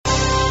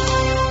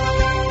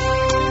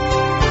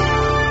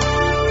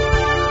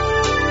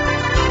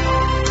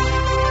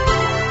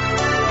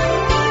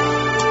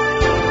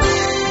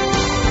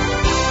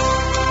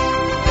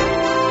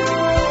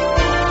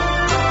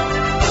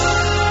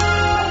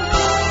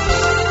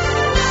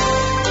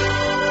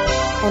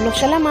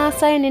Oloshala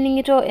Maasai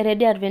neningito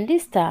eredi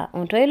Adventista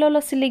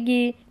ontoilolo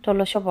siligi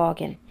tolosho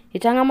pookin.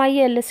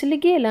 Itang'amayie ele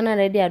siligi lena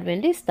eredi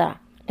Adventista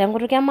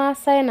tenkutuk e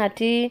Maasai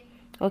natii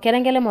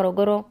Okerengele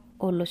Morogoro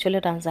olosho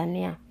le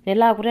Tanzania.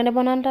 Nelo aaku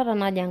tenebo nantata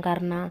naji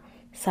enkarna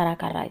Sara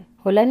Karai.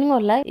 Olaningo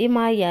lai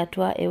imai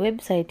atua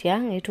website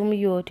yang itum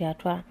yo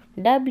tiatua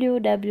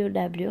www.awr.org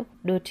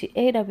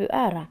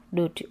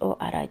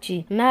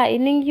na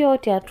iningyo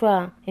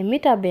tiatua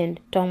meter band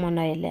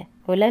tomonoile.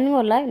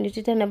 Olaningo lai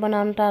nititenebo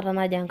nantata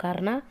naji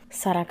enkarna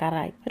Sara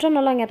Karai.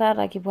 Etonolonge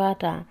tata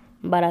kipata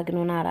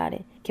barakino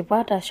narare.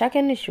 Kipata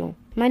shakenishu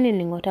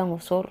maniningo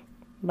tangosor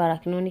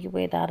barakino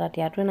nikipoita tata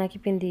tiatua na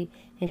kipindi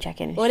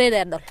enchakenishu. Ore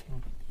redol.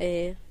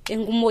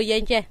 Engumoyi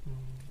enche.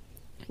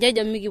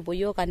 Jaja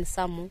mikipoyo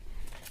kanisamu.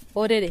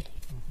 Orere.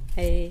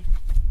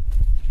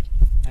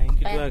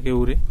 Enkitwa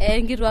keure.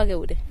 Enkitwa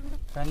keure.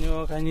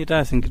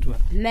 Kanyita singitwa.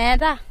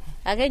 Neta.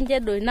 Ake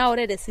njedo na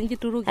orere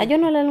singituruki.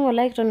 Ajono lalingo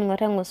like to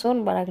ningote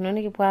ngoson barakino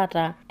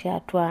nikipata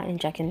tiatua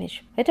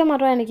enchakenishu. Ete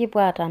matwa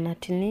nikipata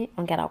natini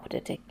ongera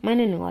kutetek.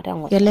 Mani ningote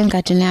ngoson. Yele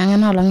nkatini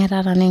angana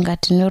olongetata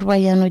nkatini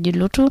orpayian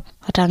ojilutu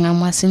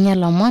otang'amua sinye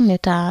lomon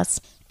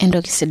nitaas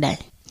entoki sidai.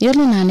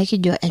 Yolo nane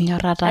kijo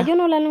enyorata.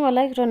 Ajono lalingo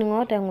like to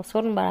ningote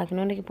ngoson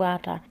barakino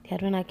nikipata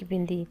tiatua na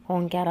kipindi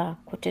ongera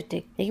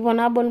kutetek.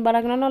 Nikipona abon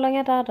barakino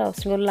nolongetata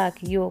osingolo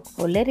laki yok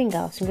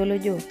oleringa osingolo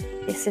jo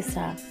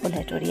esesa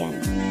olaitoriani.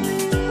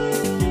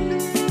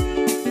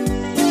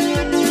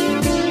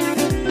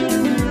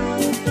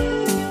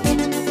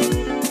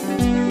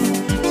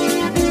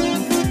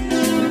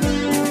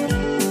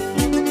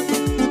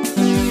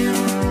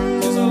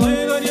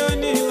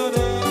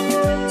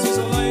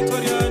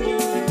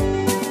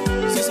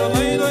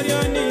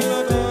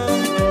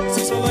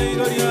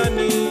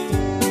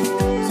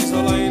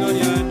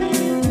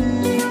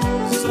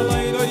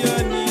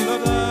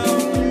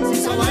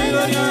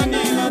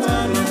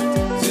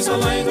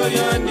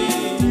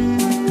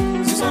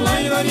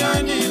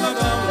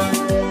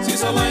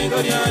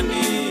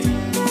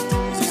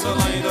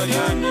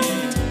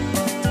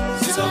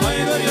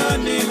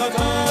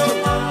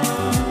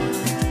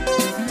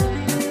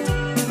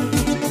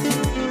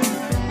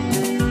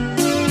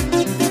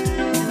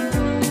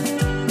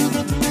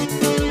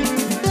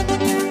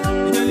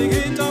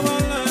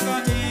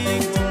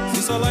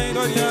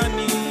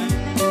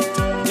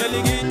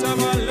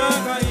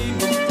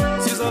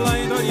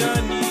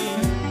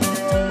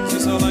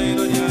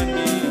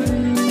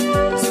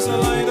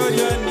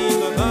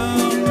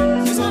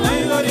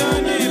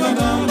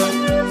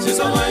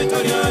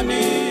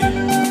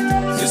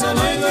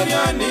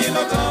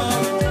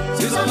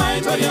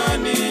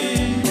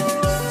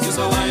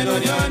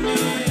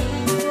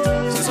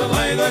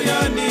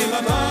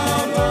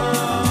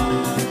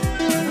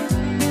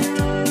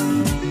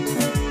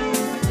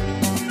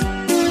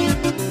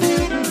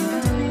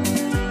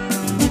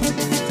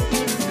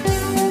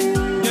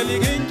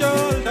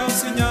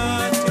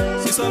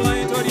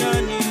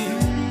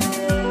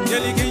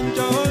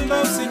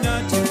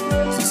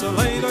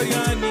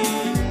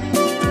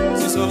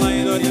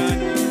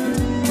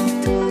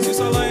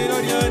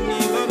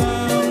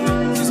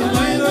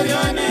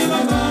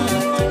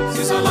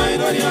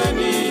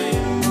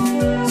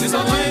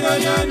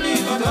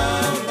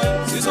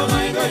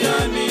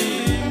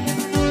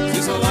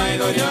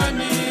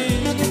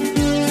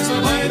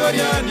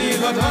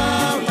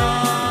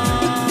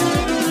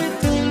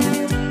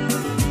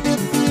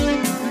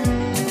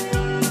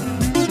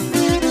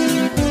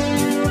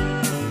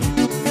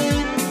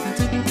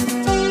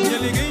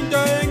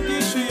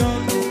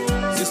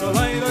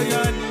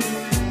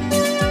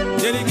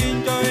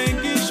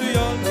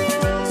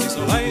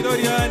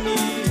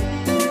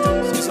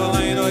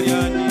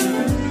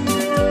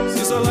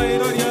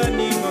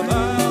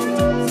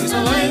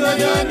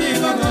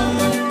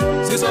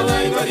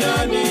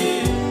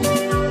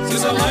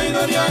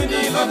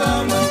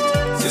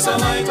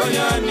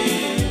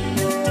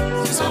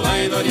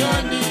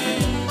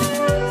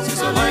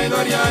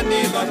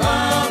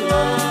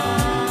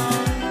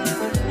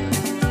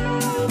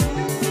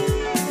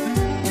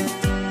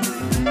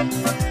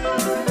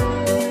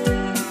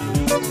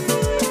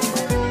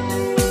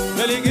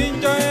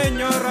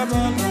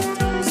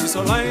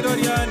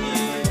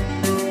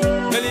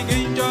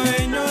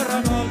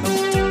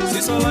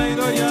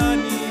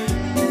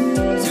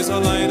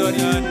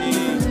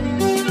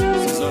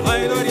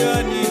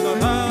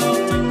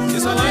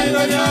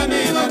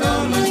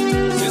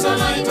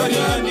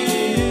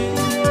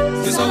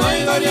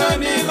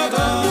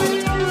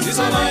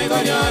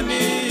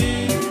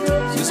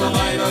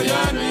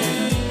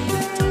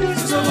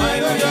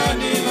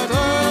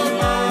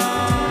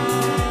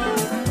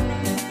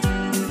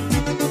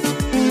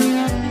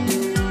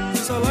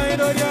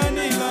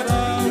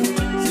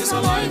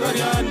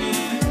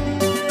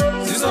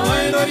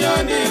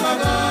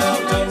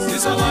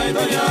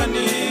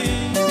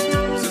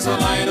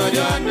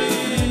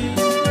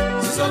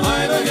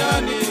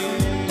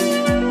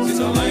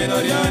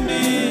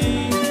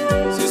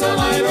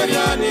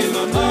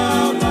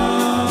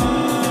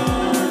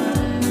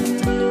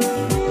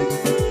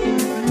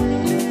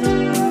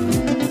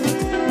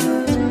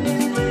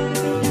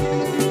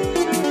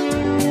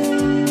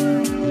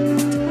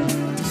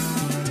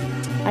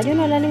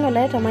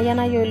 Adaita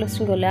mayana yo ilo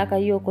single aka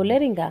yo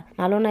koleringa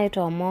nalo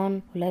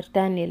naitoomon Oler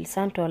Daniel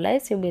Santo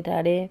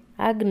laisibitare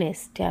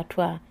Agnes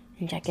tiatua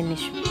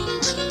njakenisho.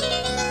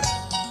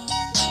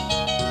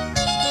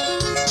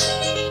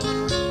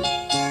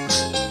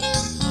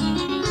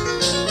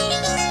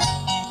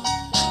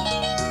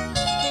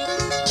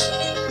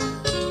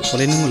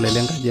 Oleni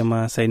mulelenga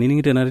jama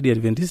sainini tena Radio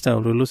Adventista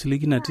ololo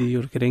siligi natii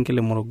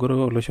orkerenkele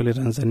Morogoro olosho le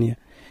Tanzania.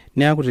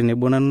 Neaku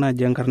tenebona na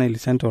jankarna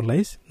Santo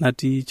Lais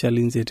natii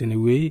Chalinze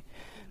tenewei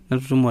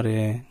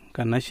natutumore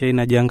kanashe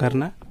na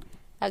jankarna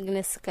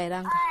Agnes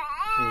Kairanga.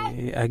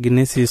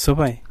 Agnes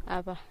Sopai.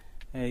 Apa.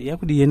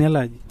 Yakudi yene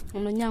laji.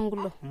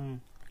 Unonyangulo.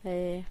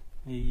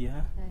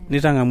 Iya.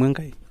 Nitanga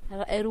mwenkai.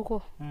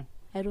 Eruko.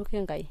 Eruko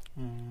ngai.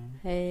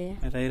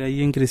 Ataira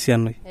yen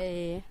Cristiano.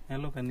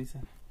 Hello kanisa.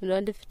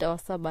 Ndio fita wa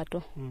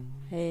Sabato.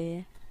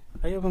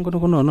 Ayo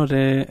bangono no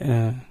te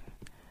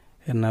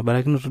na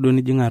barakino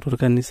tudoni jinga atur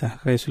kanisa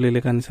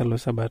kaisulele kanisa lo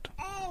Sabato.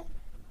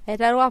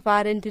 Etarwa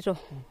parentito.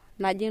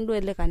 Najindo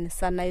ele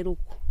kanisa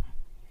Nairuku.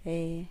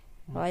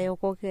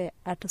 Wayokoke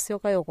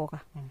atusioka yokoka.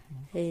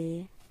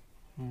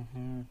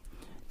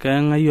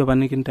 Kanga iyo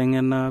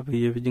banikintengena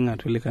piye bijinga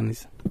atule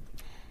kanisa.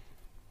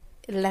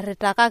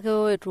 Laretaka ke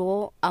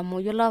wetu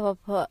amoyola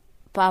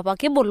papa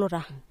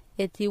kibulura.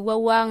 Eti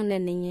wawang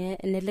nenye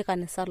nele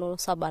kanisa lo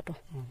Sabato.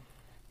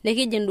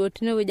 Nekijindo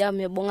tine weja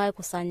mebonga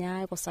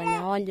kusanya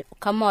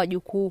kama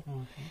wajukuu.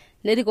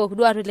 Neriko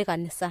kudua atule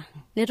kanisa.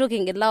 Netoki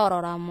ngila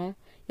ororamo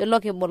yolo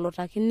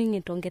kibulura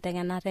kiningi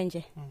tongetengena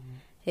tenje.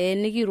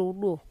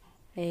 Nikirudo.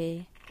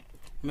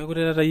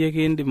 Mekure taye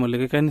kindi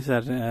moleke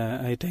kanisa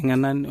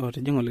aitengena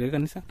otijingoleke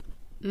kanisa?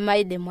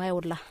 Maide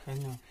mwaula.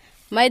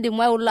 Maide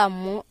mwaula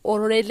mo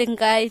ororele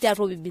ngai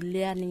tiato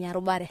Biblia ni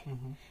nyarubare.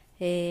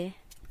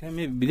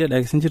 Kame Biblia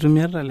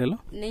dakisinchitumia lelo?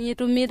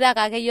 Ninyitumira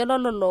kake yolo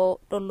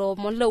lolo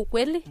mole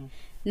ukweli.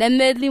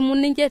 Nemelimu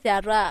ninje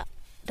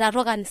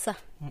tiato kanisa.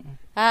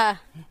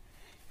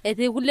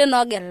 Eti kule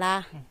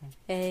nogela.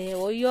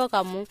 Oyo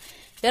kamu.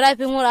 Yora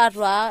pingura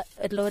atwa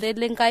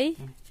lorele ngai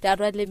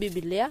tiato le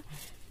Biblia.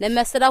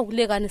 Nemesera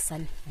kule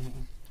kanisani.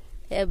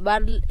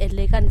 Ebal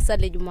ele kanisa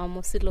le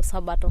Jumamosi lo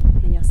Sabato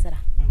nyosera.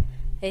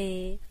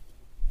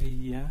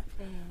 Iya.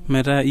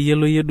 Meta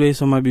iyelo yedo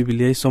isoma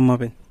Biblia isoma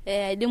pen.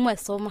 Idimu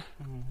isoma.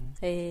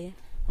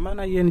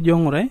 Mana yen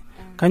jongure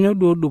kanyo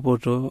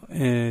dupoto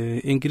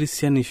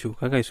enkristianisho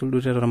kaka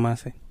isuldo tero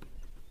Masai.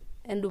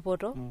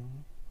 Endupoto.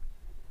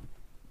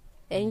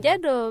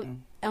 Enjedo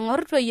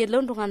engorto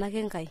yelo ndungana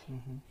kenkai.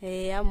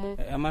 Amu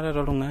amara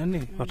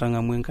tolungani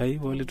otanga mwenkai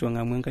boli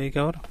twanga mwenkai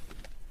kaoro.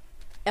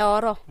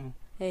 Eoro.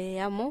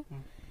 Amu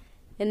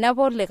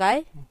enapo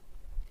lekai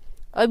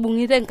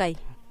oibungite nkai.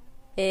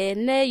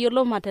 Ne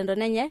yolo matendo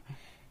nenye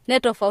ne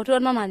tofauti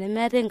ona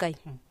nemete nkai.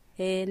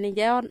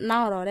 Nije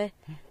naorore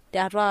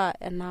tiatua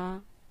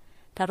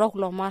tiatua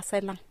kulo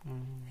Maasai lang.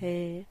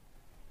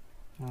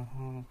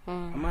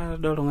 Amara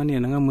dolongani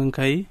enanga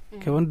mwenkai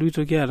kewon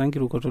duitoki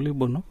arangiru kotoli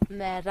bono.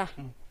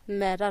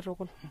 Meta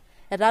tukul.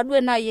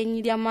 Etadue na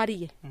yenyiria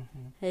Marie.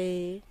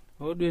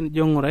 Oduen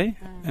jongurai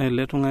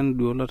letungani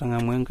duolo tanga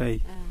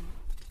mwenkai.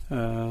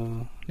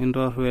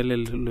 Nindo hwele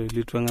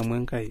litwanga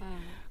mwenkai.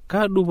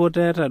 Ka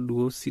dupoto eta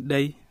duo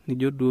sidai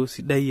nijo duo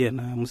sidai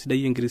ena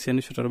musidai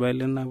enkristianisho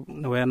torbaile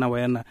na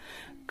wayana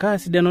ka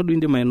sidano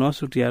duinde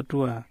mainosu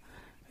tiatua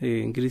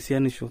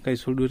enkristianisho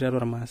kaisuldu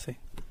tiatua Maasai.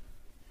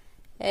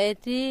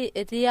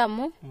 Eti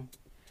amu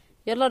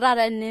yolo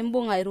dara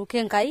nembunga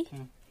iruke nkai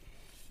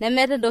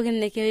nemete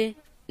ndoki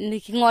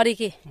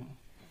nikingoriki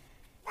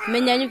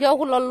menyanyuke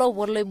okulolo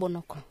bolo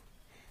ibonoko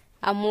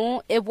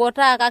amu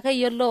ebota kake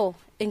yolo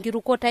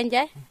enkiruko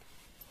tenje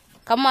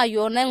kama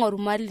yona ngoru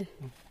mali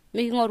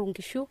mikingoru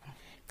nkishu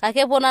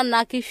kake bona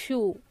na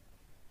kishu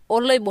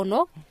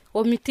oloibono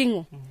o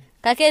mitingo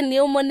kake ni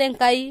omone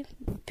nkai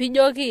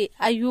pijoki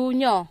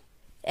ayunyo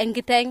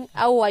enkiteng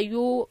au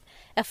ayu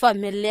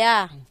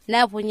efamilia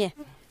napunye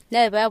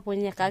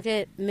napunye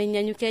kake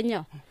menyanyuke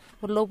nyo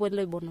olopo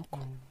loibonoko.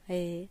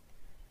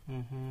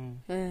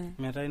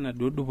 Meta ina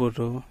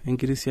duodupoto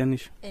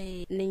enkristianisho.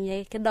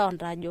 Ninye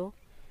kidonda ajo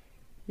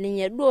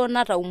ninye duo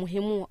nata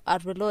umuhimu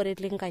atwelore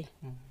linkai.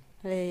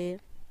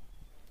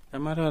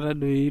 Amara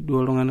doi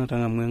duo lungana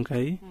tanga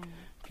mwenkai.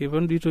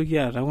 Kipon duitoki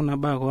ata kuna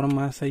ba ko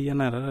Maasai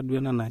yana rara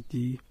duena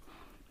naji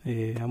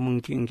amu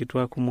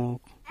nkitwa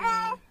kumok.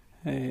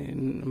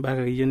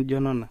 Baga yen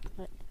jonona.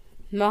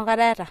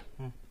 Mokareta.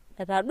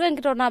 Eta duo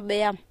nkitona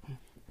beyam.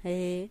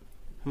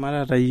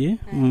 Amara taye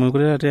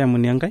mukure ate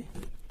amuniangai.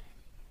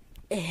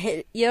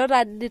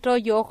 Yora dito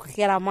yok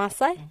kera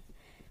Maasai.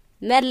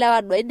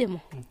 Melewa do idimo.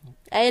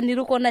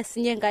 Niruko na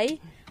sinye ngai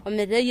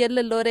omete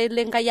yele lore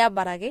lenga ya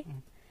barake.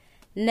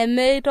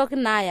 Neme toki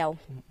na yaw.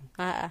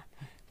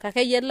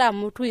 Kake yela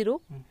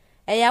mutuiru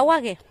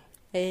eyawake.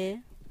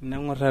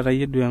 Nangorara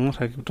yedu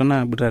angora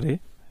kitona butare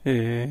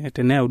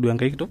tene audu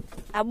angai kito.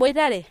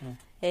 Aboitare.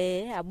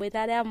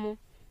 Aboitare amu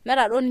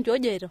mera don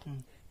jojeito.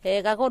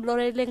 Kako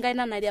lore lenga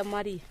na naria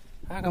Marie.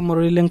 kaka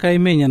mororile Enkai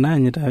menya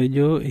nanyita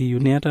ajo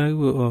eyuni ata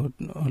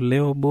ole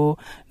obo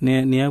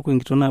niaku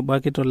enkito nabo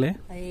ake tole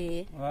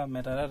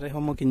metarata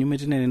homo kinyume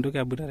tine entoki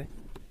abutare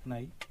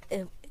nai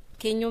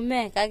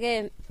kinyume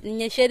kake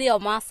ninye sheria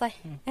omaasai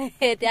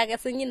tiake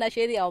sinyi na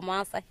sheria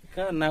omaasai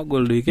ka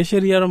nagol do ke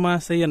sheria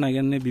omaasai na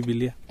gene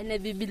Biblia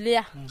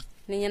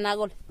ninye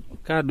nagol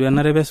ka du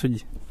enare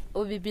besuji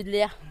o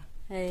Biblia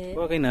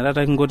Kwa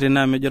inarata kingote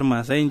na major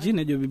Maasai nji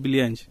nejo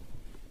Biblia nji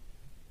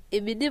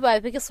ibidi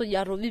ba peke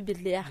sujaro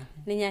Biblia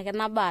ninye ake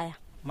nabaya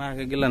ma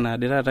kegila na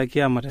dirata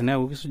kiama tena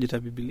ukisujita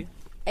Biblia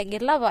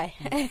egila ba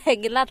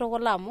egila to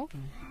kolamo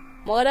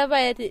more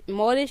ba eti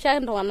more sha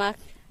ndwana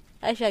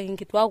aisha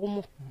kinkitwa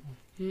kumo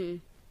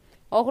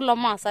okulo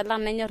Maasai la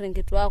nenyor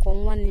kinkitwa ko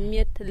ngwan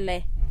imiet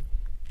le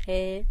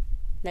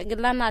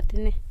negila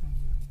natine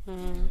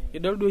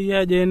idol do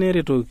ya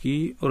jenere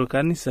toki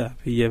orkanisa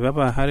piye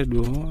baba hare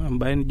do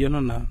ambaye ni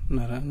jono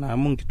na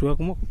munkitwa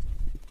kumo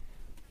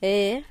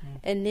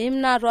enim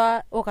na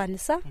ro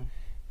okanisa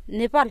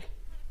Nepal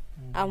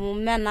amu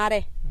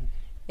menare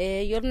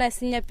yor na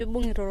sinya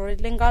pibungi roro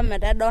lenga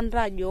meda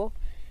donra jo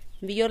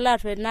biyola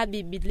to na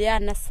Biblia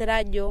na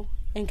sirajo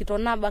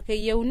enkitona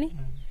bake yeuni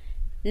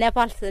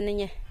Nepal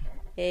seninye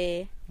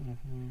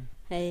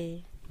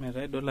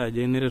mera dola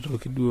jenere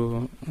toki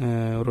duo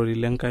rori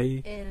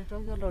lenkai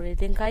toki rori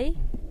lenkai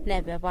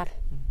ne Nepal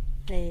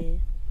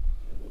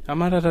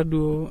amara ta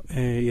duo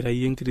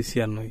irayen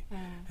Kristiano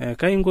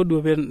kai ngo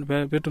duo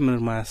petumer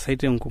ma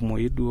saite nkumo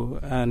duo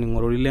ani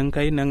ngorori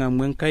lenkai na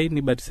ngamwe nkai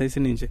ni batisaisi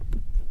ninje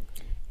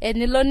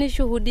nilo ni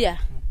shuhudia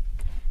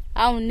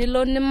au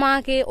nilo ni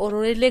make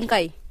orori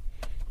lenkai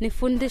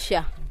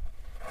nifundisha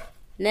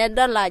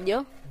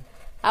nedalajo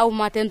au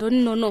matendo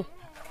ninono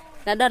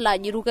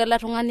nedalaji rukela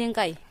tungani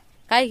nkai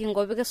kai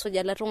kingopike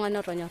suja la tungani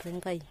otonyor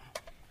nkai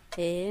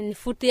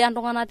nifutia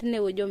ntungana tine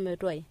wojo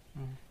metwai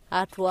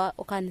atua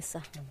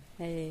okanisa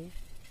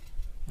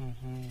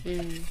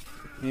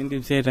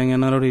Nindi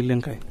tangena rori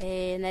lenkai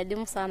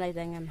naidimu sana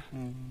itangena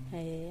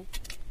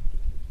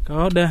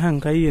kaoda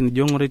hankai en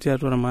jongore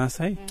tiatua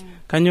Maasai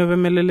kanyo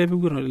bemelele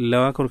biguro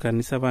lewa ko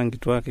kanisa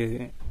bangitwa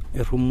ke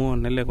erumo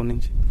nele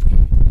kuninji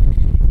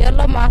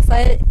yalo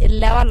Maasai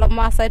lewa lo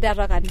Maasai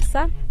tiatua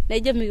kanisa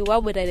nejo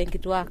mikiwa boitare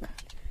nkitwaka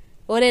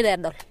ore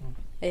redol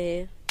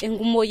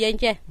engumo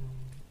yenje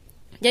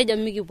jejo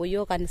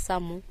mikipoyo kanisa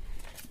mu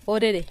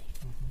orere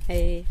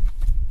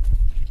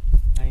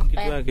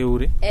nkitwa ke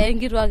ure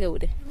nkitwa ke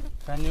ure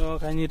kanyo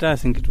kanyita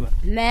singitwa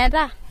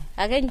meta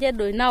ake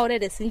njedo na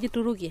orere sinji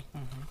turukie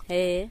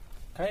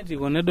kaiti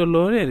kone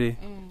dolorere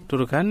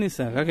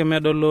turukanisa kake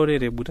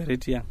medolorere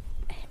butaretia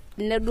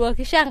nedua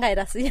kishanga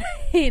irasi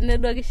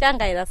nedua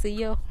kishanga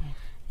irasi yo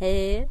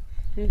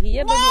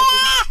ngiye dodo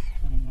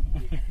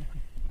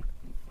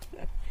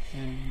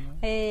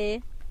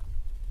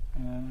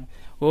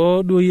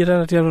duo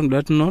yera tiaron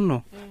dat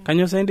nono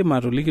kanyo saindi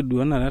matoliki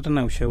duo na rata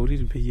na ushauri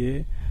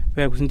peye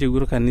pe kusinje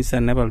guru kanisa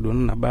Nepal duo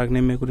na bag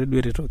ne mekure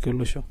duere to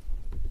kelosho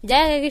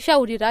jaye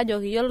kishauri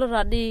rajo kiyolo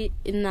radi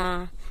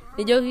ina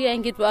nijoki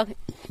enkitwa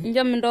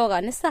njo mindo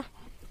kanisa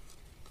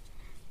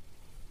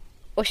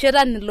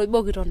oshera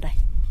niloiboki tondai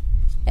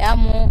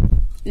amu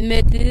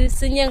meti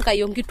sinye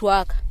nkai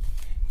onkitwaka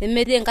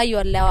meti nkai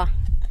olewa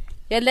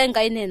yele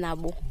nkai ne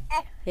nabo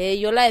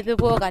yola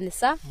epepo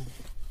kanisa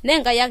ne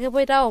nkai yake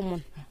poita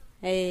omon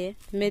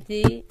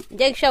meti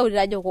nje kishauri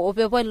rajo ko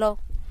opepo lo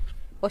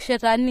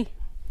oshetani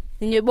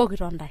ninye boki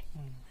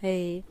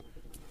tondai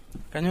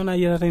kanyo na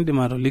yera tindi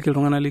maro likil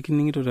tungana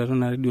likiningito tatu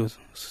na radio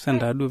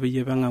senda do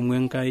peye panga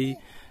mwenkai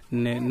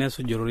ne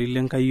sujorori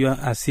lenkai yo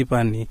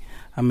asipani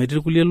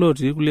ametir kulie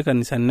loti kulie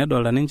kanisa ne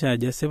dola nincha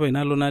aja sepa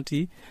inalo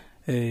nati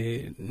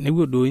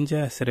newo do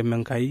incha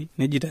seremenkai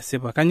nejita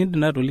sepa kanyo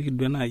dina to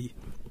likidwa na yi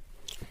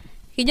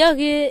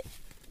kijoki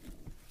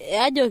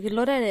ajo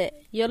kilorere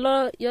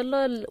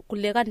yolo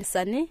kulie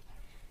kanisani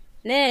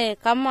ne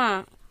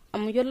kama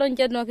amuyolo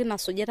njeno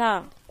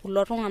kinasujira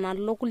kulo tungana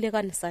lo kulie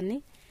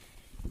kanisani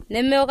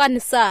nemeo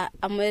kanisa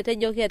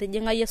ametejoki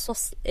atijinga Yesu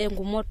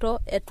engumoto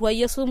etwa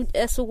Yesu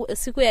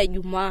siku ya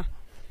Ijumaa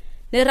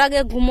nerage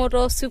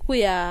engumoto siku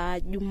ya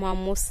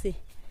Jumamosi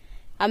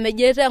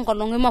amejete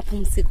enkolong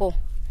mapumziko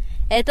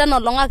etano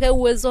longa ke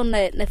uwezo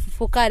na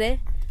fufukare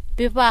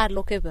pipa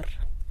lokeber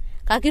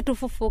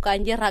kakitufufuka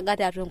njeraga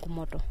atwa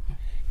engumoto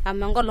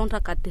amengolong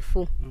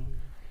takatifu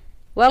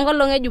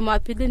wangolong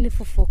Jumapili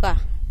nifufuka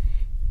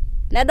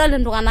nedol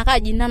ndungana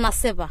kajina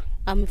nasepa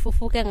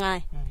amifufuke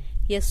ngai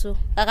Yesu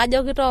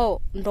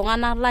akajokito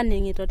ndungana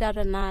laningito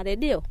tiatua na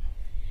radio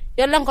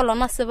yole nkolong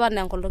nasipa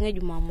na nkolong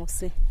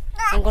Jumamosi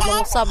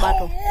nkolong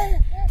Sabato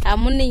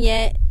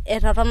amuninye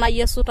etatana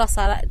Yesu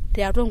tasara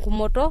tiatua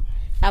nkumoto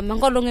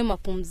amenkolong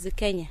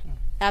mapumzikenya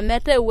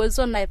amete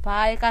uwezo na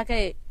ipai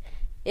kake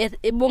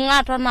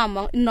ibungata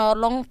na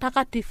nolong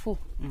takatifu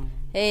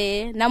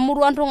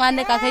namuru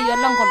ntungane kake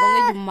yole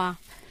nkolong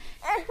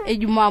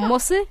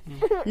Jumamosi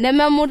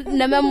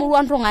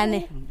nememuru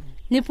ntungane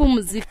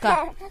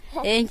nipumzika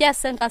nje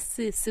senga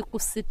siku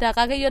sita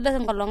kake yode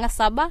ngolonga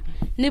 7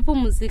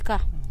 nipumzika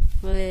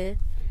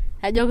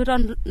ajokito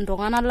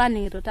ndongana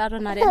laningito tato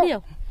na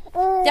radio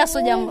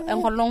jasuja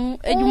enkolong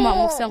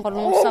ejumamosi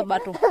enkolong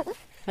sabato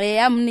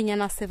am ninye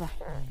nasipa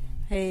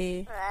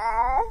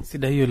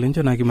sidai oleng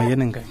chona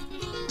kimayian Enkai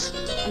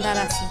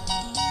ndarasi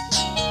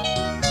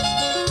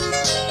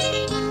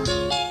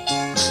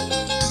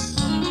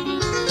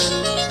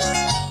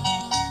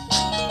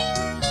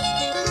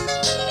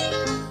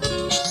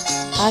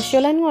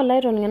Ashola ningo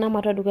laito ngena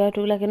matwa duka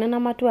tu lakini na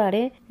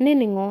matware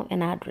niningo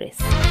ena address.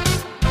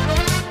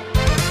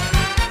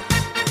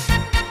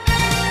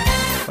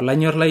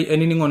 Olanyor lai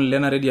eniningon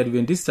lena Radio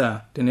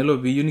Adventista tenelo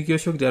biyu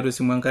nikioshoki tiatua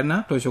simu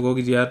enkana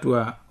toshokoki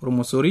tiatua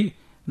ormosori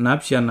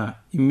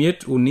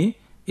 753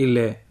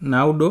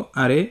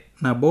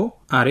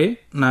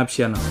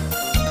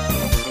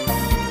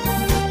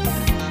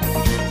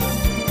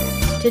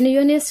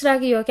 Teniyo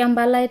nisiraki yo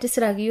kembala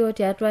itisiraki yo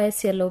tiatua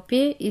SLOP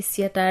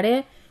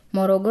isietare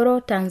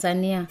Morogoro,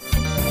 Tanzania.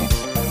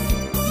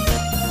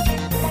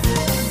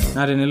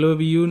 Na tenelo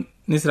biyu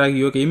nisiraki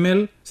yo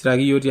email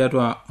siraki yo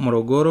tiatua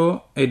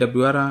Morogoro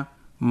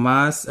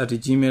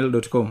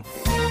awr@gmail.com.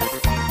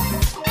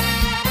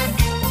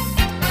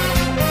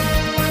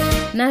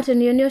 Na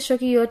teniyo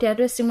nioshoki yo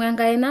tiatua simu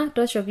enkaina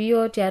toshoki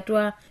yo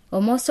tiatua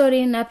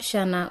omosori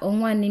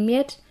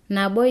 745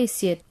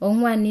 4isiet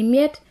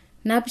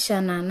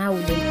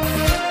 745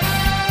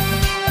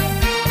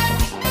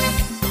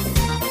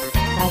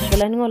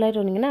 Asholani ngola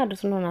ito ningina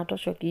adusuno na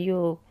toshoki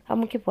yo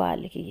amukipo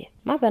alikiye.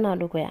 Mapena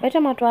aduko ya. Wete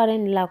matuare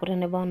nila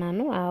kutene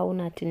baonanu au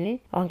natini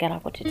ongera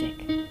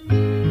kutiteke.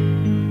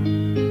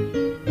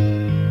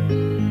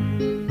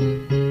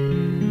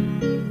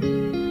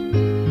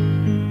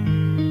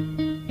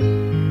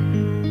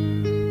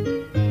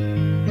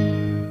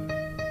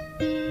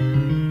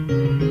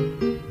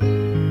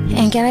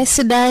 Enkerai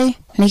sidai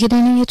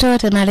nikininingito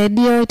tena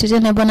radio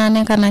titene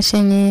bonane kana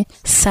shenye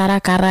Sara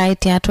Karai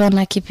tiatua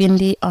na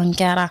kipindi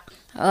onkera.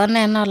 Ona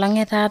ena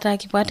langeta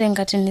kipate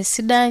nkatini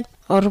sidai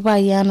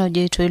orupayian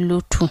ojoito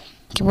Lutu.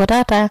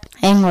 Kipotata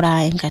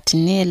engura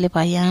enkatini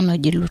elepayian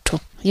oji Lutu.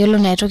 Yolo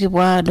naito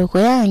kipwa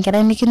dukuya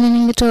enkerai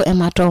nikininingito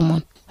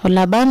ematomon.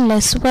 Olaban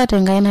la supat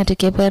enkaina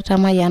tikeperta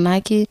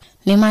mayanaki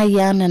ni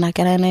mayan na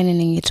kerai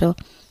nainingito.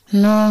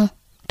 No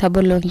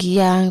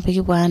tabolongia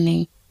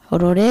pikipwane.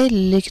 Orore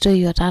likito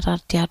yotata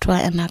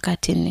tiatua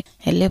enakatini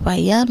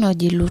elepayian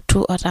oji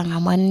Lutu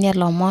otangamanye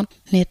lomon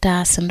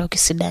nitaas entoki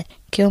sidai.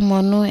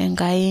 Kiomonu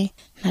Enkai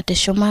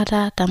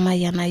nateshumata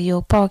tamayana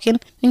yo pookin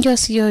ninjo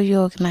siyo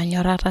yo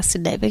nanyorata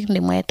sidai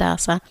pekindimu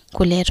aitaasa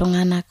kulie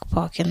tung'anak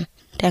pookin.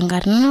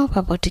 Tenkarno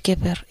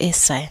papotikeper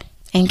Esai.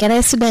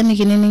 Enkerai sidai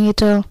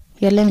nikininingito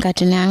yole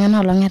nkatini ang'ena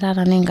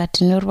olong'etata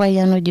nenkatini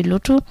orpayian oji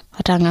Lutu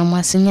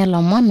otang'amua sinye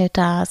lomon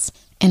nitaas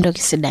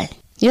entoki sidai.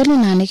 Yole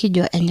na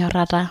nikijo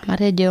enyorata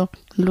matejo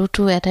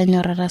Lutu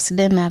etanyorata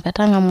sidai na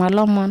petang'amua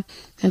lomon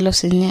nilo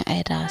sinye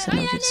aitaas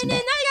entoki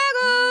sidai.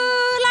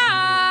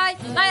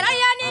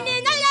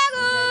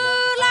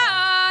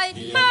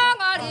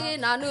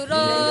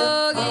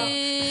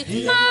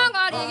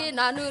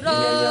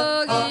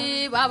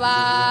 Nanurogi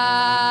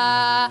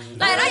baba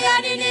laira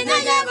yani ni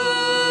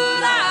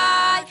nyagula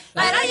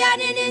laira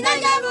yani ni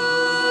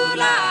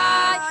nyagula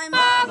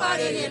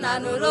mangori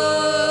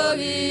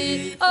nanurogi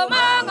o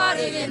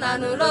mangori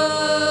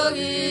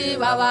nanurogi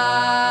baba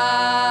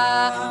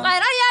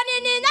laira yani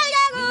ni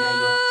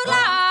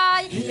nyagula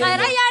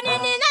laira yani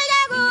ni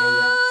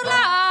nyagula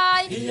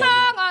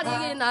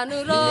mangori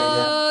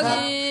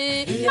nanurogi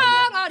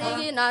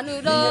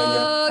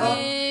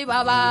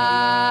baba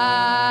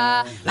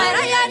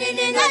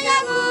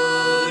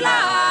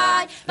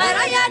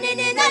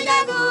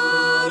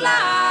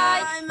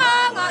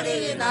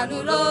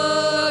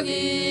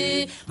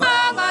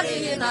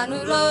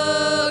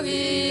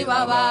Nanurogi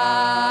baba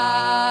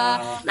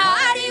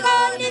nari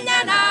goni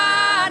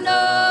nano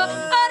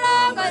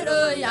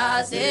orongoro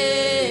ya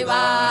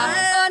seba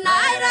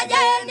naira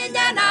jeni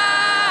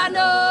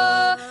nano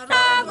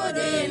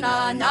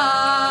ragudina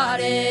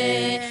nare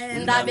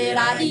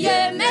ndabira ye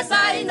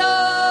mesaino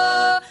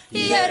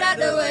yera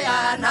do ya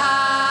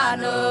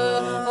nano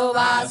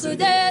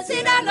obasude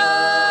sidano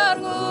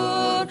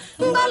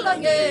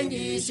ngolonge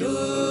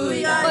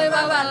ngishuya oi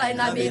baba lai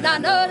nabina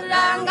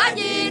noranga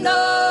jino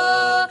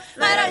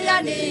lara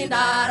yani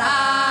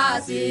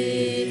darasi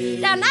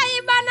danai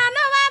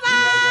banano baba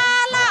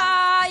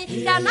lai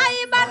danai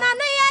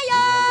banano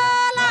ya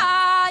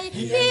lai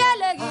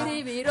yele giri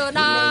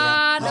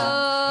bironano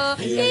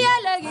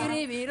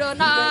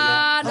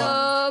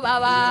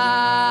baba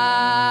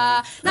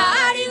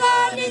nari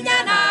goni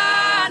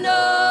nyanano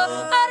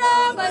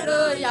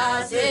arongoro ya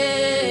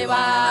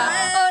seba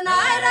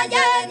onaira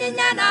jeni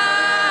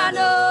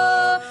nyanano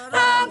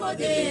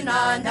rangudina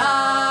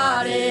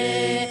nare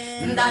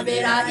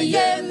ndabira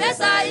ye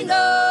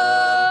mesaino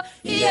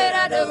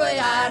yera dogo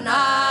ya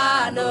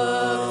nano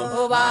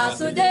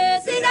obasude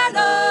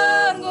sinano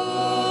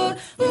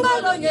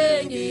ngolonge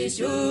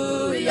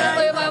ngishuya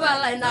oi baba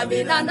lai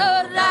nabina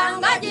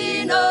noranga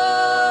jino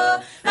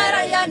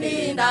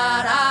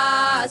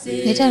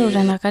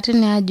Nitaruta nakati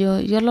ni ajo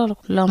yolo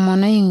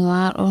lomono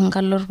ing'ua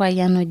onkalor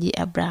payian oji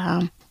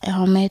Abraham.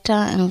 ehomeita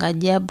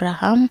enkaji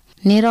Abraham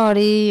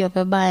nirori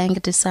opebaya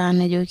enkiti saa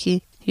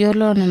nejoki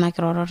yiolo nena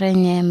kirorot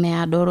enye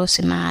meadoro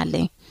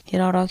sinaaleng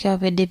iroroki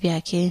opedipi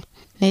ake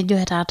nejo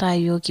etata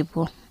yiok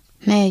kipuo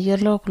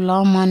yiolo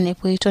kulo omon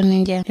epuoito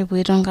ninche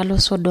epuoito nkalo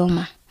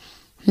Sodoma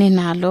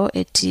ninalo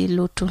etii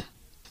Lutu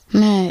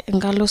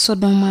nkalo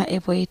Sodoma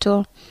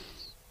epuoito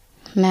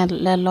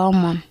lelo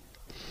omon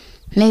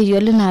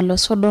yiolo nalo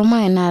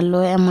Sodoma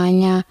inalo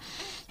emanya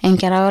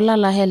enkera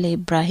olalahe le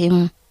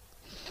Ibrahimu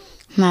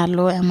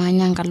nalo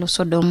emanya nkalo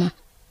Sodoma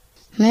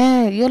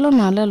yiolo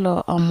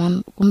lelo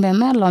omon kumbe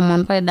melo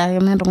omon faida ake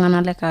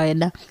mentung'ana le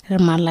kawaida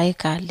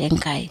irmalaika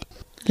lenkai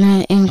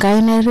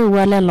enkai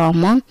nairiwua lelo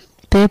omon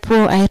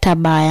pepuo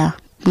aitabaya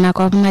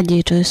inakop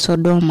najoitoi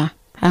Sodoma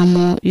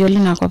amu yiolo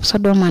inakop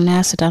Sodoma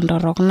neasita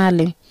ntorok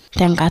naleng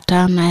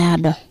tenkata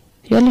naado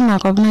yiolo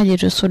inakop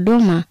najoitoi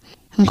Sodoma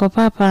enkop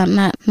apa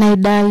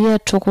naidayie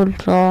tukul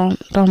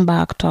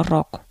tombaak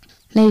torok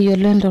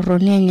yiolo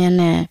entorroni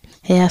enye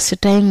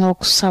easitai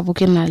ng'ok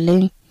sapukin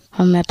naleng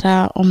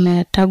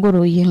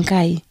ometagoroyie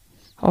Enkai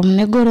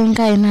omnegoro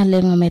Enkai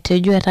naleng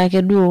ometejo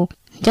etake duo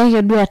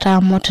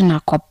ataamot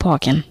inakop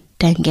pookin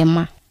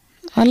tenkima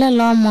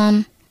olelo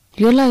omon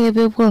yiolo ake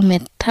pepuo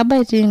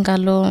metabaiti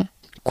nkalo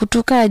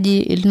kutukaji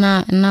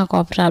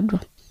inakop tado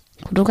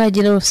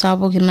kutukaji leo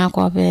sapuk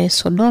inakop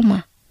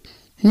Sodoma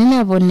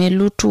ninepu ne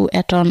Lutu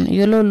eton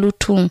yiolo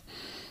Lutu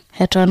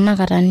eton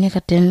nakatani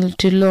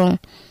katilo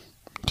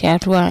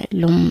tiatua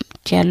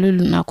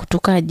na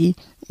kutukaji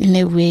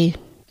inewei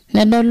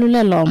nedolu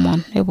lelo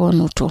omon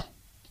eponuto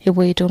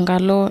epuoito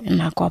nkalo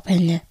inakop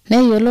enye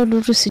yiolo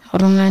Lutu si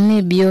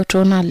oltung'ani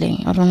bioto naleng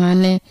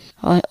oltung'ani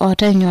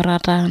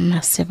otenyorata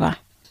nasipa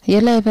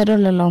yiolo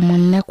pedol lelo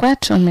omon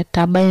nekwet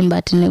ometabai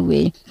mbati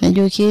inewei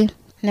nejoki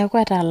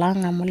nekwet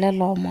alang amu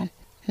lelo omon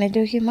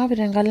nejoki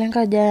mapita nkalo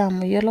enkaji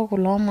amu yiolo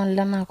kulo omon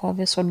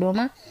lenakop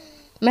Sodoma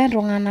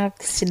metung'anak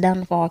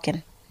sidan pookin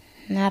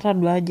naata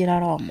duo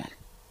jirara omon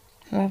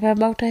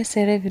pebau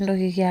taisere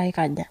pintoki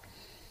aikaja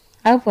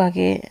apuo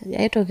ake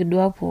aitoki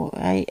duo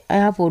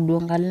apuo duo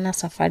nkalo ina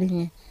safari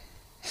nye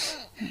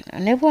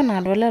nepuo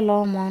nado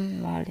lelo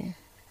omon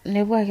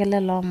nepuo ake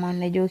lelo omon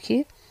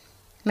nejoki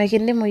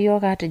mekindimu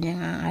yiok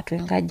atijing'a atua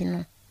enkaji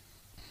ino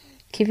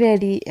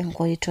kiperi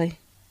enkoitoi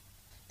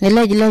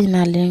nelejilej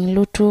naleng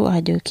Lutu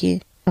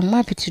ajoki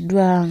mapiti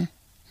duo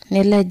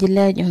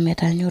nelejilej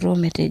ometanyoro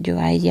metejo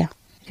aya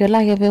yiolo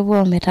ake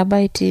pepuo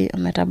metabaiti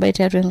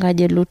atua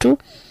enkaji Lutu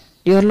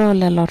yiolo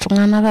lelo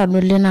tung'anak tado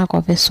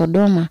linakop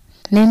Sodoma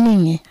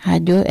nening'e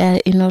ajo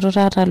inoto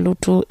taata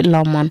Lutu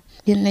ilomon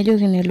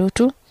nejoki ne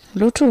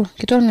Lutu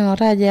kitoning'o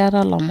ajo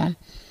eata lomon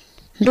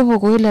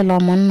ntupuku lelo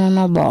omon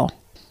inono boo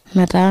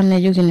metaa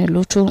nejoki ne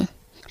Lutu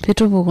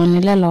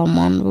pitupukuni lelo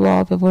omon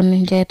boo pepuo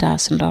ninche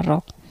aitaas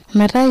ntorok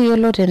metaa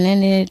yiolo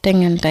tenene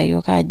tengenita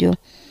yiok ajo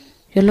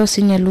yiolo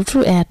sinye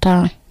Lutu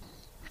eeta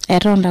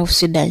ontau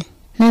sidai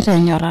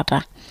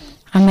netenyorata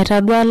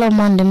ametadua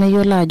lomon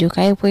lemeyiolo ajo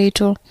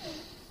kaipoito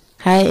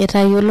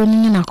etayiolo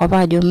ninye inakop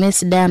ajo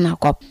mesidai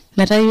enakop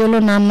metayiolo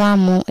nanu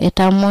amu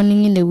etamo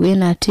ninye inewei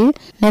natii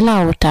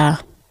nelo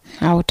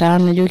autaa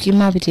nejoki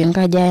mapitie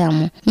enkaji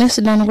amu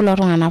mesidan kulo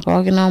tung'anak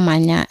pookin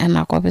omanya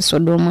enakop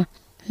Sodoma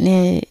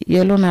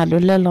yiolo nado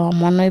lelo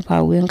omon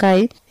oipau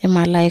Enkai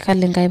imalaika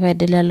lenkai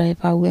paidil lelo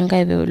oipau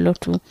Enkai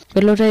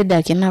pelotu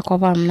aidaki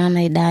inakop amna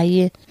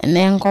naidayie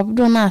enkop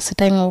duo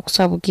naasitai ng'ok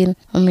sapukin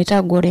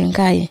omitagoro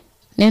Enkai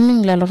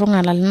nening lelo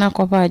tung'anak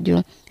linakop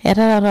ajo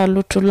etata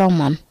Lutu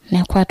lomon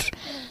nekwat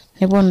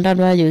neponu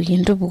tado ajoki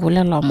ntupuku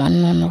lelo omon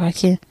inonok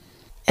ake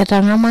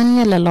etang'ama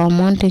ninye lelo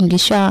omon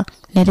tenkishaa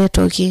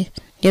neretoki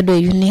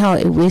edoyio niho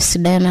ewei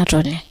sidai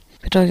natonie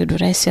pitoki duo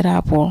taisere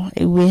apuo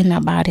ewei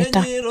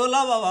nabarita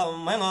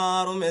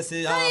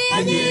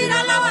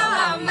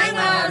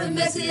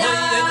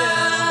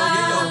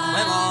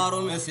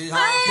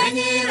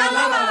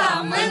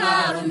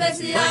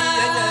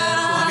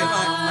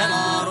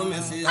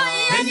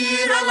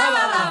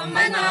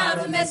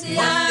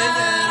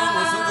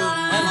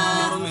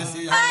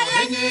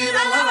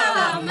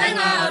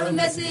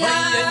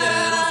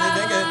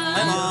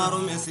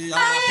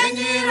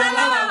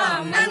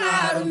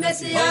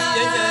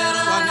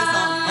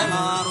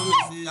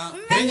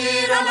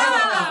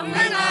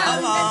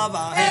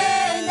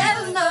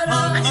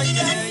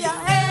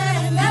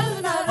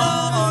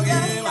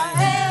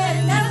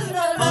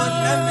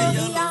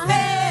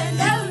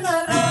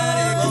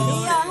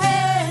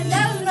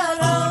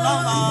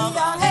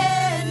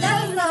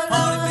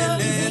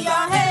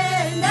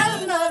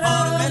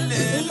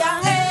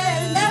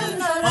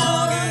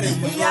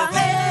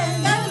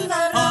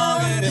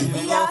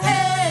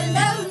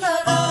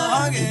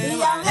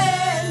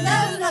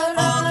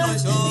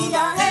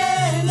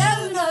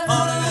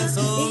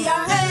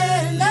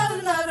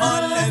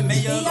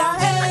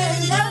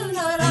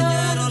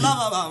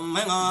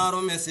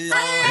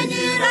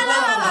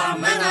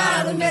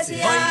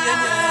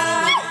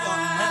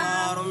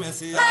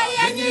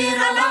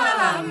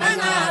Ay,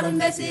 mangaru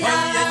mesia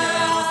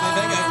Ayanyira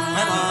la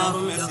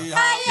mangaru mesia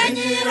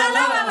Ayanyira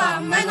la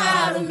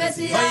mangaru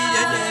mesia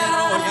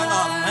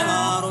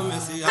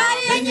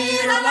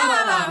Ayanyira la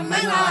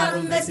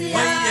mangaru mesia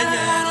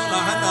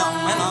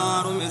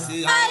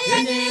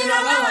Ayanyira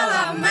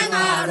la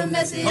mangaru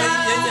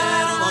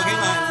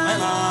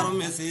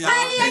mesia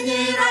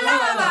Ayanyira la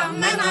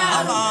mangaru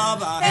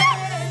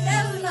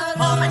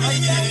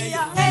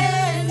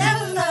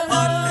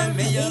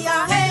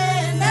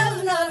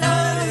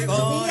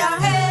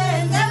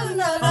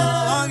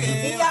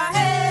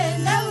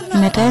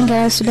metaa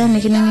nkera sidan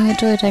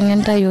nikining'ito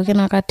iteng'enita yiok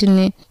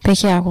inakatini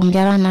pekiaku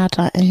nkera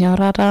naata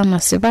enyorrata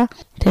nasipa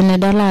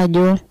tenidol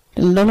ajo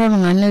tenidol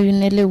oltung'ani oyieu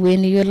nelo ewueji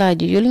niyiolo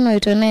ajo yiolo ina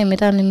oitoi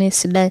naimita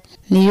nemesidai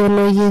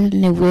niyiolo yie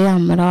inewueji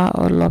amira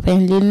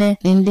olopeny line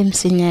nindim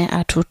sinye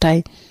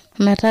atuutai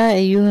metaa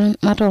eyieu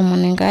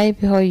matoomon Enkai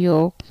piisho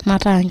yiok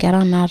mataa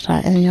nkera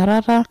naata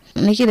enyorrata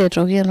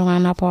nikiretoki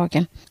iltung'anak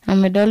pookin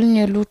amu idol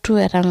ninye elutu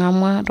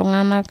etang'amua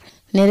iltung'anak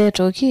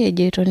neretoki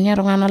ejoito ninye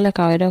iltung'anak le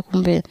kawaida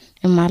kumbe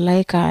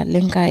imalaika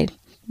lenkai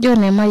jo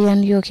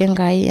nemayian yiok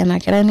Enkai ena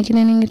kera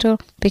nikining'ito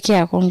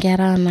pekiaku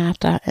nkera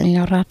naata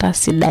enyorrata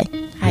sidai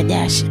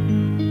aja ashe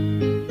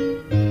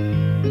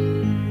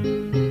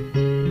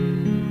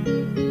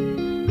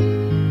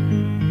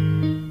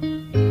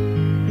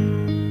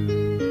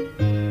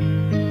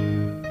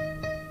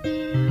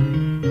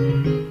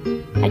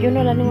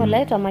Ajono la ningo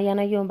laita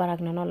mayana yo barak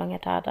nono lang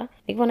etata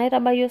ikona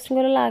itabayo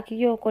singolo la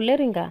kiyo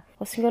koleringa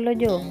osingolo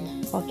jo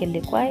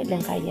okelekwai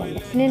lenkai yale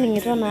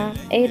niningito na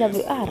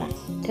AWR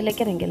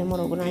telekerengele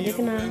moroguna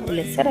njikina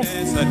ule sere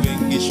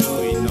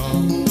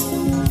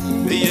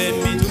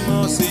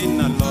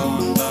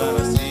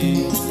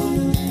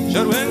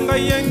Jarwenga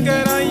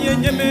yengera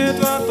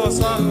yenyemetwa to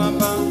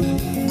salamba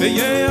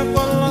beye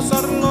akolla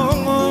sarno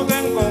ngo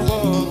gengo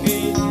gogi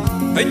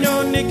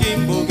penyoni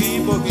kimbogi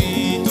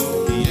bogi to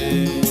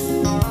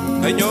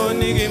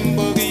Ayoni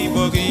gimbogi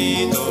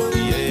bogi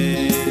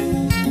tokie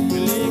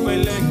Bili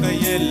baileka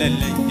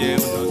yelele je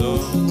unozo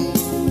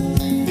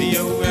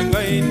Diya uwenga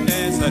ine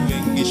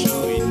sagengi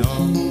shoino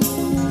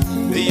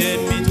Diye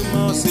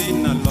mitumo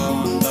sina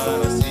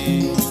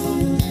londarasi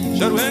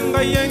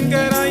Jarwenga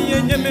yengera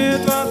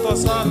yenyemetwa to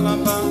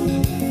salamba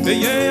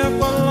Beye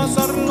akwala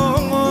sarno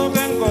ngo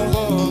gengo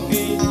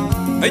gogi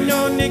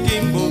Ayoni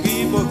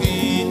gimbogi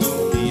bogi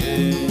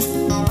tokie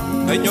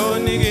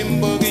Ayoni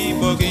gimbogi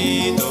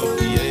bogi tokie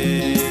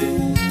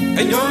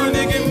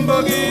Ayoni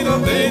gimbogido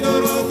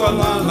beiduru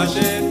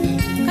kalalashe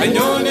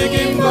Ayoni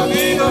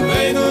gimbogido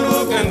beiduru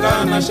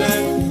kenganashe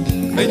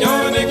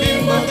Ayoni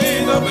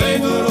gimbogido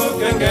beiduru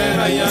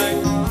kengerayay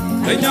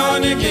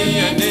Ayoni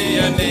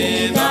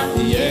giyani da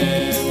ye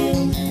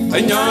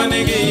Ayoni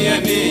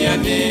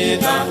giyani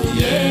da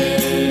ye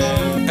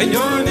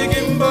Ayoni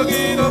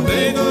gimbogido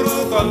beiduru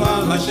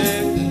kalalashe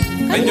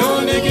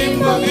Ayoni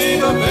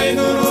gimbogido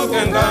beiduru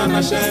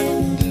kenganashe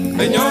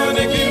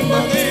Ayoni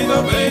gimbogido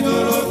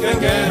beiduru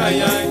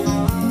kengerayay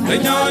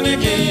Ayoni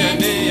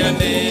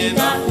giyani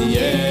da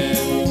ye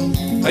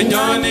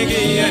Ayoni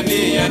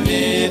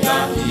giyani da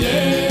ye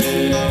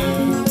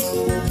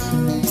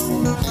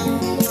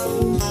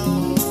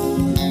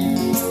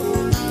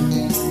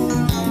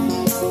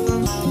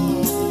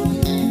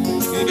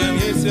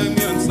Giyemi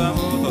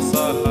samu to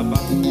salaba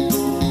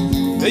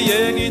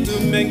Eyegi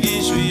tumengi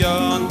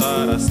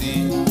shuyandarasi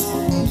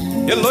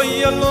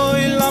Yellow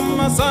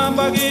lama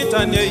samba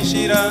gitanya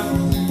ishira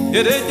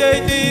Yereje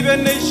dibe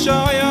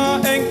nishaya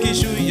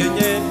enkishu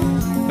yenye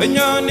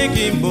Anyoni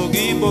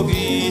gimbogi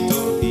bogi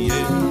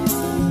tokie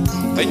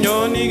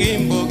Anyoni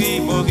gimbogi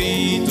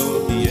bogi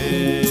tokie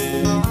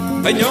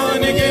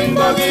Anyoni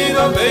gimbogi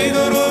do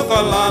beiduru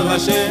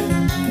kalalashe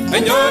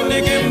Anyoni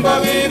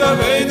gimbogi do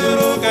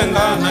beiduru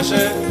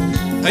kenganashe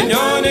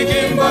Anyoni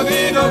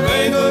gimbogi do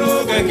beiduru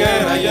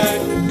kengerayay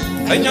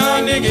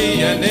Anyoni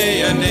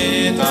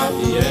giyani da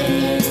ye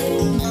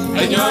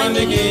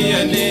Anyoni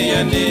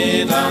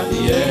giyani da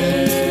ye